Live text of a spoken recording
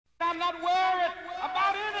not worried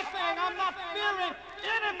about anything. I'm not fearing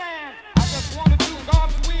any man. I just want to do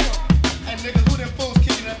God's will. Hey niggas, who them fools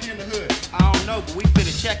kicking up here in the hood? I don't know, but we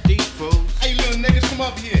finna check these fools. Hey little niggas, come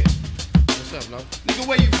over here. What's up, Lo? Nigga,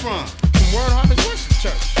 where you from? From Word Harvest Worship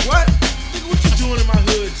Church. What? Nigga, what you doing in my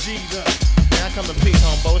hood, G'd up? Man, I come in peace,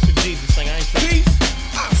 homebo. It's a Jesus thing. I ain't tripping. Peace?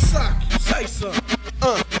 I'll suck you. Say something.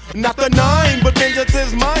 Not the 9, but vengeance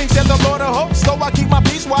is mine, said the Lord of hosts. So I keep my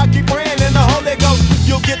peace while I keep praying in the Holy Ghost.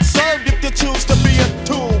 You'll get served if you choose to be a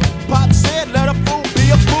tool. Pop said, let a fool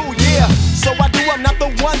be a fool, yeah. So I do, I'm not the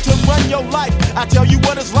one to run your life. I tell you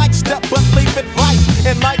what it's like, step but leave advice.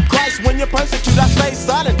 And like Christ, when you're persecuted, I stay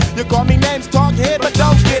silent. You call me names, talk head, but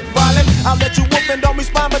don't get violent. I'll let you whoop and don't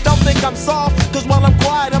respond, but don't think I'm soft. Cause while I'm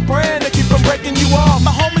quiet, I'm praying to keep from breaking you off.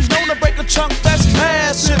 My homies known to break a chunk that's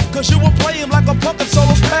massive. Cause you will play him like a pumpkin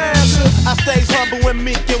solo's passive. I stays humble and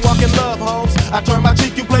meek and walk in love homes. I turn my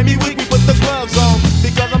cheek, you play me weak, we put the gloves on.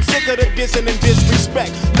 Because I'm sick of the dissing and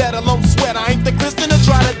disrespect. Let alone sweat, I ain't the Christian to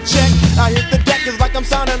try to check. I hit the deck, it's like I'm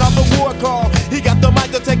sounding off a war call. He got the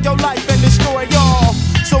mic to take your life and destroy y'all.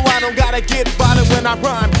 So I don't gotta get violent when I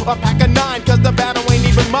rhyme. Or pack a 9, cause the battle ain't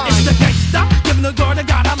even mine. It's the gangsta, giving the glory to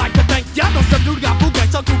God, I like to thank ya. Don't step through the got boo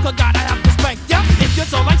gangsta, kuka, gotta have to spank ya. If you're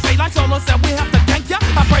so like say like solo said, we have to thank ya.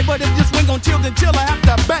 I pray, but if you swing on chill, then chill, I have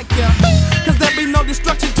to bank ya. Cause there be no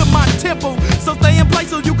destruction to my temple. So stay in place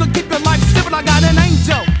so you can keep your life simple. I got an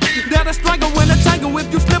angel that'll strangle when a tangle. If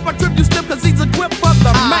you slip or trip, you slip, cause he's equipped for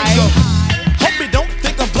the mango. Hope you don't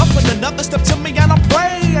think I'm bluffing. Another step to me and I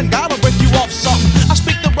pray, and God will break you off something. I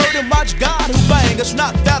speak the word and watch God who bang. It's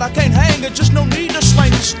not that I can't hang, it's just no need to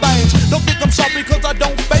slang these things. Don't think I'm sorry cause I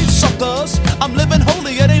don't face suckers. I'm living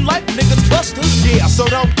holy, it ain't like niggas busters. Yeah, so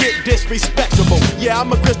don't get disrespectable. Yeah,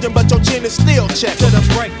 I'm a Christian, but your chin is still checked. To the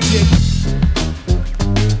break, jig.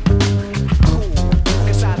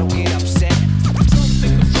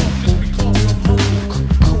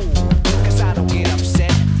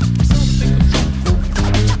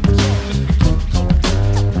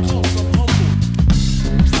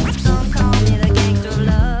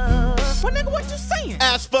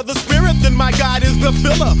 As for the spirit, then my God is the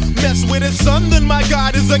filler. Mess with his son, then my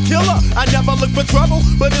God is a killer. I never look for trouble,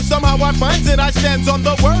 but if somehow I find it, I stands on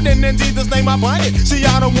the word, and in Jesus' name I bind it. See,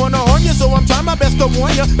 I don't wanna harm you, so I'm trying my best to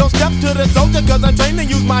warn you. Don't step to the soldier, cause I'm trained to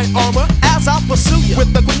use my armor. As I pursue you,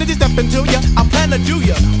 with the quickness step into you, I plan to do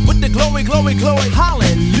you with the glory, glory, glory.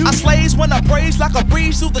 Hallelujah. I slays when I praise like a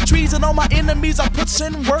breeze through the trees, and all my enemies I put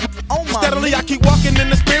in work on my steadily, I keep walking in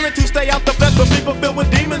the spirit to stay out the flesh, but people filled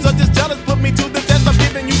with demons are just jealous, put me to the test. I'm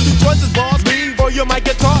giving you 2 choices, boss. Leave or you might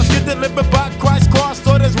get tossed. Get delivered by Christ's cross,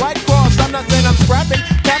 so there's right cross. I'm not saying I'm scrapping,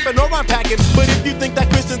 capping, or I'm packing, but if you think that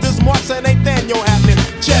Christians is smart, then ain't then you're happening.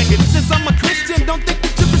 Check it. Since I'm a Christian, don't think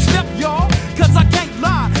that you can step, y'all. Cause I can't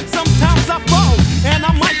lie, sometimes I fall, and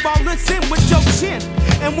I might fall in sin with your chin.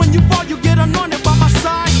 And when you fall, you get anointed by my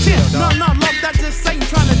side tip. No, love, that's just Satan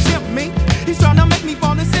trying to tempt me. He's trying to make me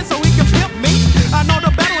fall in sin so he can pimp me. I know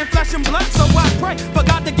the battle in flesh and blood, so I pray for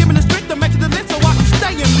God to give me the strength to make it the list so I can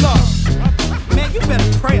stay in love. Man, you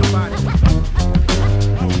better pray about it.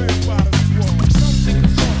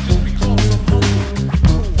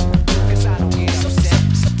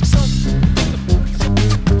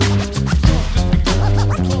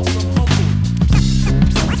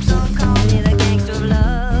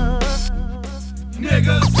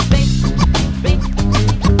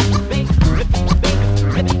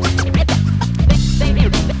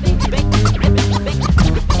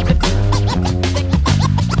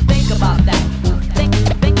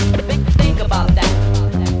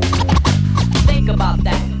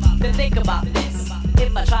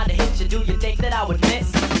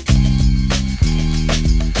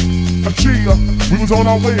 We was on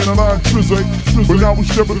our way in a 9 trizzy, but now we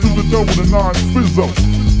stepping through the door with a 9 fizzo.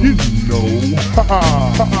 You know,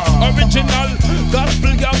 Original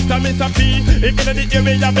gospel gangsta Mr. P. If in the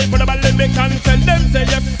area people about me can tell them say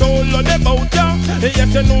yes solo the bout ya.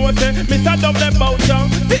 Yes you know say Mr. Dub the bout ya.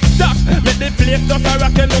 Tick tock, make the place just a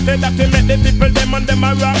rock. You know say that we make the people them and them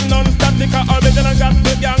a rock non-stop. Because original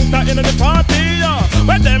gospel gangsta in the party, yeah.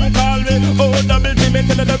 Where them call me O-double-T, me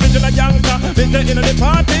tell the original gangsta. Me say in the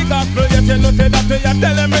party gospel, yes you know say that we are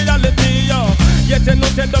telling reality, yeah. Yes you know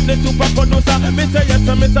say Dub the super producer. Me say yes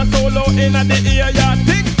so Mr. Solo in the area.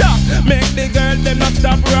 Tick tock, make the girl them not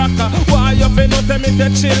stop rock. Why you feel no say me say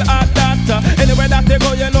chill at that. Anywhere that they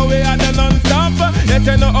go you know we are the non-stop. Yes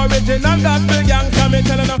you know original gospel gangsta. Me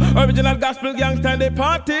tell you no original gospel gangsta in the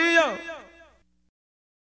party, yeah.